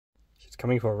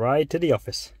coming for a ride to the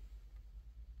office.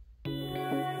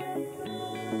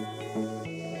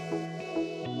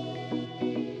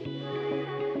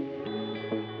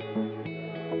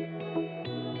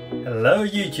 Hello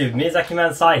YouTube, Miyazaki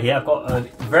Man Sai here. I've got a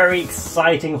very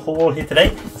exciting haul here today.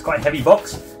 It's quite a heavy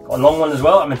box, got a long one as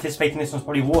well. I'm anticipating this one's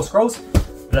probably Wallscrolls.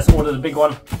 But let's order the big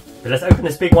one. But let's open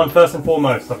this big one first and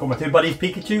foremost. I've got my two buddies,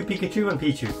 Pikachu and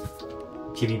Pichu.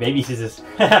 Chibi baby scissors.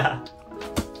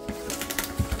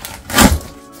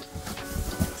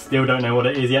 Still don't know what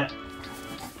it is yet.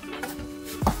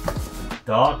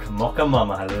 Dark Mocha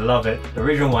Mama, I love it. The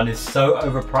original one is so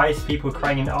overpriced, people are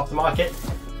crying in the aftermarket.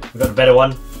 We've got a better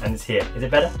one, and it's here. Is it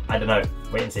better? I don't know.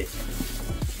 Wait and see.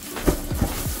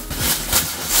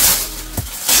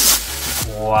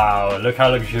 Wow, look how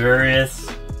luxurious,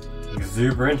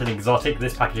 exuberant and exotic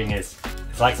this packaging is.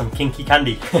 It's like some kinky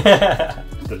candy.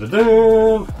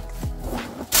 Da-da-da.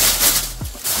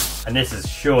 And this has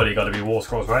surely got to be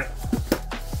Wallscrolls, right?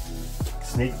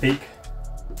 Sneak peek.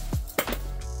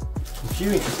 A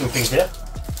few interesting things here.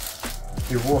 A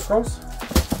few Wallscrolls.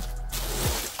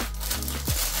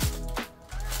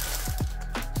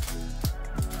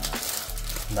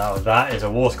 Now that is a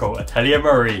Wallscroll Atelier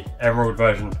Marie Emerald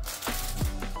version.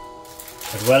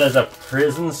 As well as a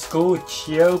Prison School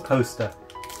Chio poster.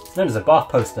 It's known as a bath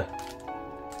poster.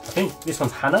 I think this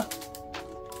one's Hannah.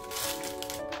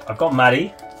 I've got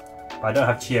Maddie, but I don't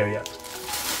have Chio yet.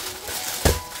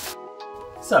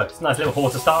 So, it's a nice little haul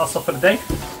to start us off for the day.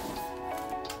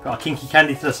 Got our kinky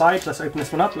candy to the side. Let's open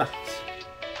this one up.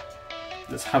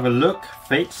 Let's have a look.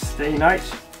 Fate Stay Night.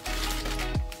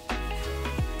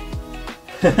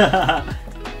 I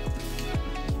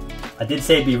did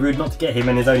say it'd be rude not to get him,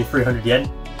 and it's only 300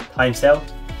 yen. Time sale.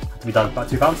 Had to be done, about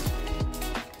 £2.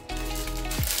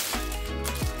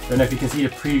 Don't know if you can see the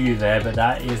preview there, but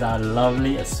that is our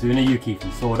lovely Asuna Yuki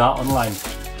from Sword Art Online.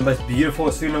 The most beautiful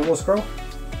Asuna Wallscroll.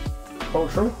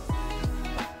 Cultural.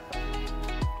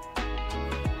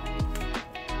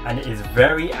 And it is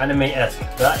very anime-esque.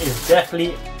 That is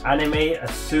definitely anime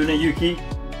Asuna Yuki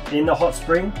in the hot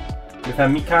spring. With her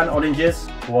mikan oranges.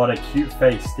 What a cute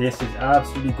face. This is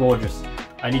absolutely gorgeous.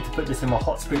 I need to put this in my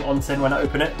hot spring onsen when I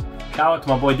open it. Shout out to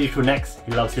my boy Digital Next.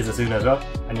 He loves his Asuna as well.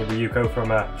 And Ryuko from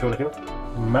Chula Kill.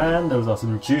 Man, those are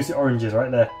some juicy oranges right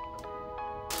there.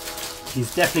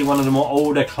 She's definitely one of the more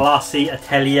older, classy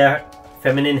Atelier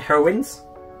feminine heroines.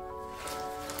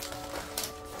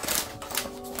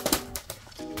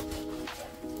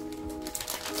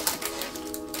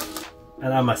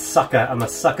 And I'm a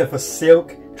sucker for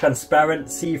silk, transparent,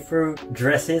 see-through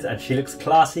dresses, and she looks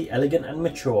classy, elegant and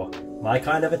mature. My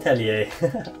kind of atelier.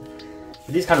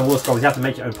 For these kind of Wallscrolls, you have to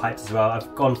make your own pipes as well.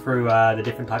 I've gone through the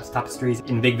different types of tapestries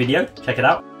in a big video. Check it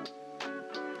out.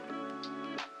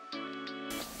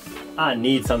 I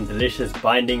need some delicious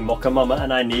binding Mocha Mama,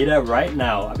 and I need her right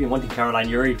now. I've been wanting Caroline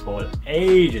Yuri for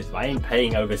ages, but I ain't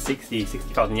paying over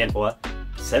 60,000 yen for her.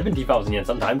 70,000 yen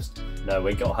sometimes. No,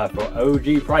 we got her for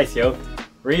OG price, yo.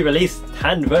 Re-released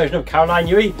tanned version of Caroline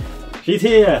Yuri. She's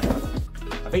here.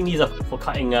 I think these are for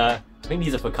cutting.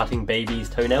 Babies'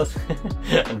 toenails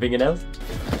and fingernails.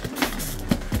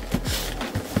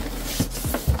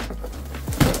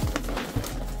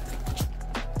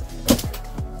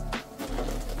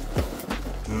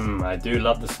 I do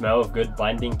love the smell of good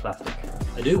binding plastic.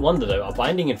 I do wonder though, are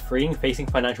binding and freeing facing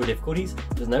financial difficulties?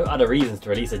 There's no other reasons to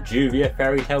release a Juvia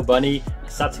Fairy Tale bunny, a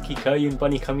Satsuki Koyun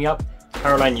bunny coming up,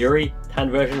 Caroline Yuri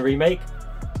tanned version remake.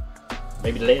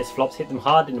 Maybe the latest flops hit them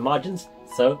hard in the margins,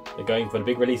 so they're going for the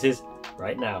big releases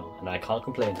right now, and I can't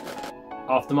complain.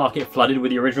 Aftermarket flooded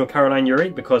with the original Caroline Yuri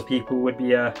because people would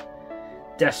be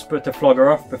desperate to flog her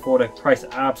off before the price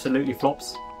absolutely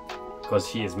flops, because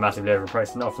she is massively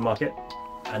overpriced in the aftermarket.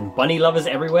 And bunny lovers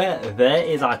everywhere, there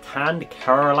is our tanned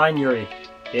Caroline Yuri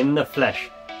in the flesh.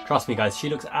 Trust me guys, she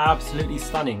looks absolutely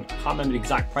stunning. I can't remember the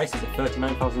exact price. Is it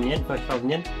 39,000 yen, 30,000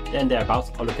 yen? Then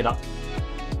thereabouts, I'll look it up.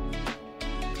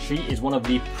 She is one of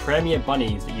the premier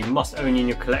bunnies that you must own in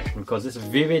your collection, because this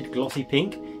vivid glossy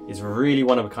pink is really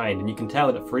one of a kind, and you can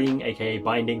tell that freeing, aka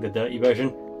binding, the dirty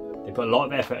version, they put a lot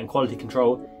of effort and quality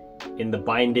control in the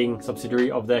binding subsidiary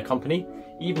of their company.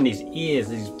 Even these ears,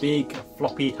 these big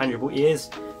floppy tangible ears,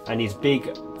 and these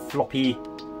big floppy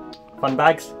fun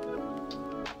bags.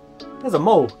 There's a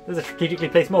mole, there's a strategically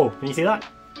placed mole, can you see that?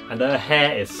 And her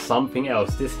hair is something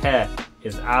else. This hair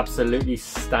is absolutely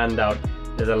standout.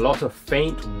 There's a lot of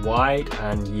faint white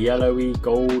and yellowy,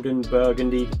 golden,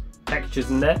 burgundy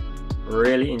textures in there.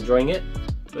 Really enjoying it.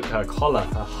 Look at her collar,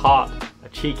 her heart, her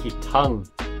cheeky tongue.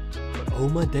 But oh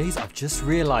my days, I've just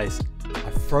realised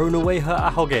I've thrown away her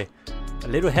ahoge. A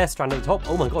little hair strand at the top.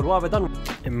 Oh my god, what have I done?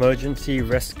 Emergency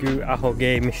rescue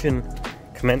ahoge mission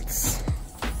commence.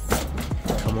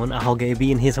 Come on, Ahoge,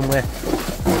 be in here somewhere.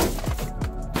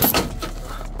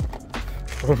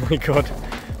 Oh my god.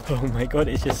 Oh my god,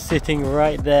 it's just sitting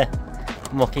right there,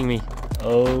 mocking me.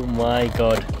 Oh my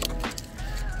god.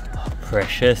 Oh,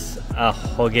 precious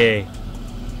Ahoge.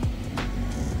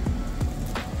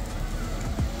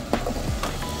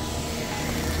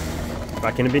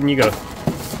 Back in a bin you go.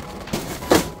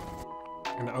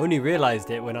 And I only realised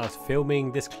it when I was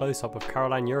filming this close-up of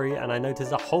Caroline Yuri and I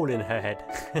noticed a hole in her head.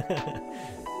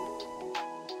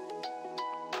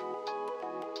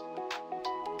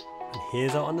 And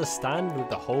here's her on the stand with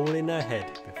the hole in her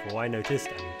head before I noticed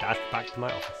and dashed back to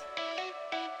my office.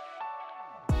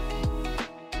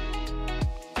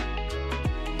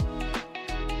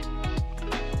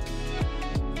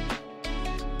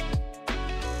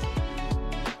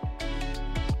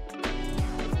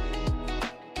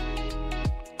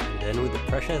 Then with the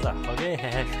pressure as I hug her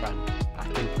hair strand back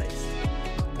in place.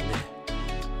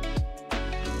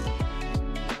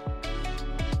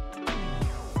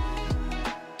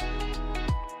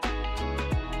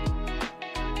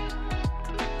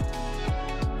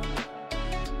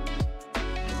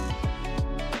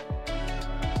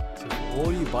 So for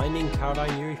all you binding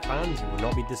Caroline Yuri fans, you will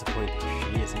not be disappointed.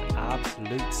 She is an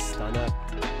absolute stunner,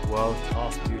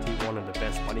 world-class beauty, one of the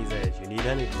best bunnies there is. You need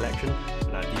her in your collection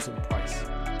at a decent price.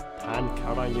 And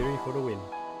Caroline Yuri for the win.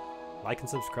 Like and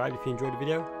subscribe if you enjoyed the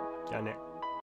video. TANNED.